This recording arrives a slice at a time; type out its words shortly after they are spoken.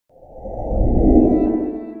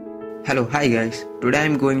Hi guys. Today I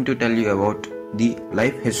am going to tell you about the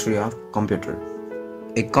life history of computer.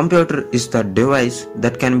 A computer is the device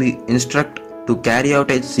that can be instructed to carry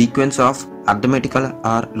out a sequence of arithmetical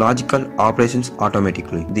or logical operations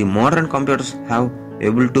automatically. The modern computers have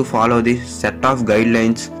able to follow the set of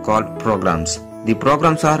guidelines called programs. The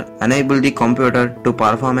programs are enable the computer to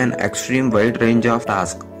perform an extreme wide range of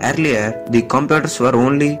tasks. Earlier, the computers were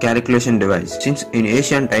only calculation device. Since in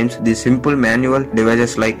ancient times, the simple manual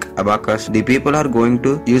devices like abacus, the people are going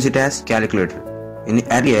to use it as calculator.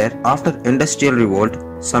 After industrial revolt,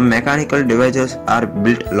 some mechanical devices are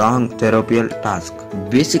built long theoretical tasks.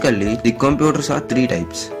 Basically, the computers are three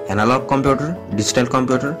types: analog computer, digital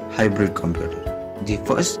computer, hybrid computer. The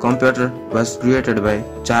first computer was created by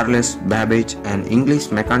Charles Babbage, an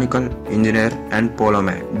English mechanical engineer and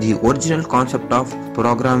polymath. The original concept of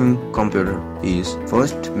programming computer is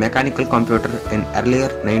first mechanical computer in earlier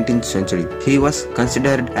 19th century. He was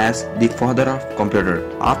considered as the father of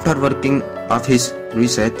computer. After working of his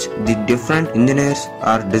research, the different engineers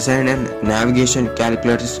are designed and navigation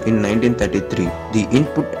calculators in 1933. The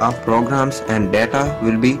input of programs and data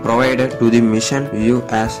will be provided to the machine view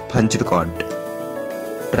as punched card.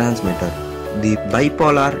 Transmitter. The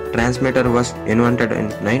bipolar transmitter was invented in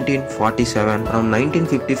 1947. From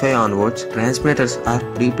 1955 onwards, transmitters are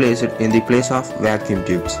replaced in the place of vacuum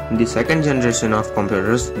tubes. In the second generation of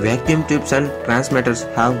computers, vacuum tubes and transmitters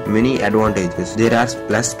have many advantages. There are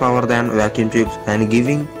less power than vacuum tubes and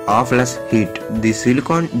giving off less heat. The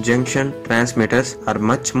silicon junction transmitters are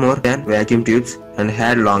much more than vacuum tubes and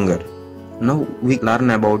had longer. Now we learn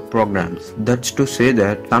about programs. That's to say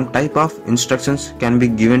that some type of instructions can be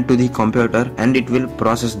given to the computer and it will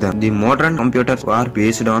process them. The modern computers are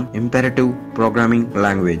based on imperative programming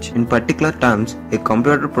language. In particular terms, a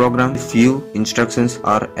computer program with few instructions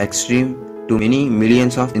are extreme to many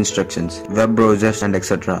millions of instructions, web browsers and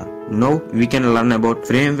etc. Now we can learn about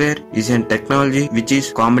firmware is a technology which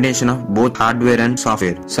is combination of both hardware and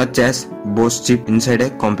software, such as BOS chip inside a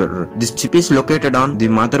computer. This chip is located on the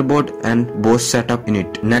motherboard and BOS setup in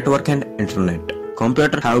it, network and internet.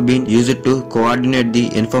 Computers have been used to coordinate the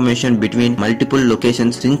information between multiple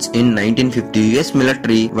locations since in 1950. US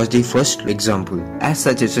military was the first example as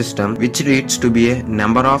such a system which leads to be a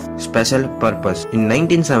number of special purpose. In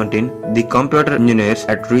 1917, the computer engineers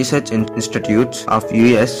at research institutes of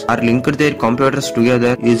US are linked their computers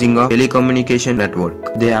together using a telecommunication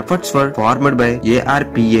network. The efforts were formed by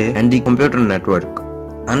ARPA and the computer network.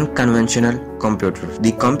 Unconventional computers.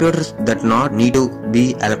 The computers that not need to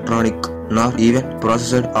be electronic, nor even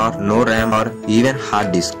processed or no RAM or even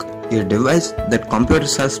hard disk. A device that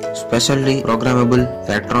computers has specially programmable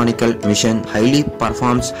electronical machine highly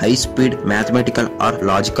performs high-speed mathematical or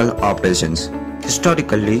logical operations.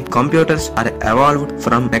 Historically, computers are evolved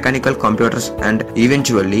from mechanical computers and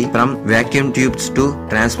eventually from vacuum tubes to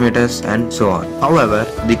transmitters and so on. However,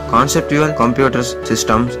 the conceptual computer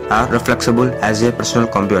systems are flexible as a personal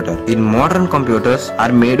computer. In modern computers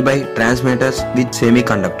are made by transmitters with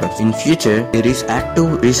semiconductors. In future, there is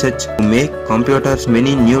active research to make computers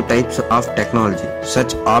many new types of technology,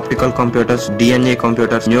 such optical computers, DNA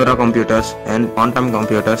computers, neurocomputers and quantum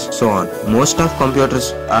computers, so on. Most of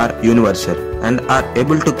computers are universal and are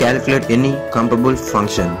able to calculate any comparable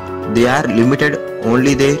function. They are limited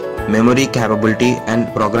only their memory capability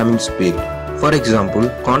and programming speed. For example,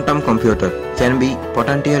 quantum computer can be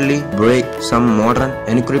potentially break some modern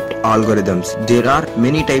encrypt algorithms. There are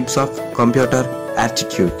many types of computer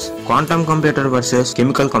attitudes: quantum computer versus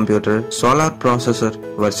chemical computer, solar processor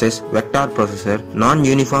versus vector processor,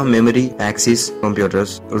 non-uniform memory access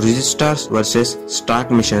computers, registers versus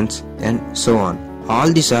stack machines, and so on. All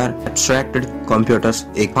these are abstracted computers.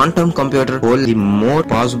 A quantum computer holds the more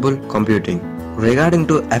possible computing. Regarding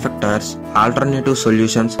to effectors, alternative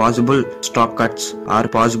solutions, possible shortcuts or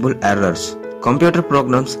possible errors. Computer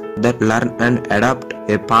programs that learn and adapt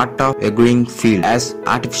a part of a growing field as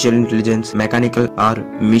artificial intelligence, mechanical or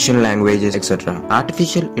machine languages, etc.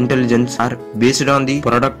 Artificial intelligence are based on the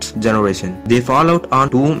products generation. They fall out on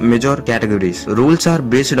two major categories. Rules are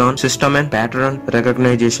based on system and pattern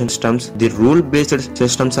recognition systems. The rule-based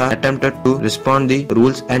systems are attempted to respond the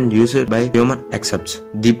rules and used by human accepts.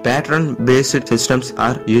 The pattern-based systems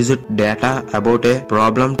are used data about a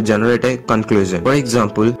problem to generate a conclusion. For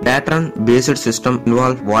example, pattern-based system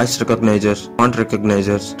involve voice recognizers, font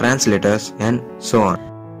recognizers, translators, and so on.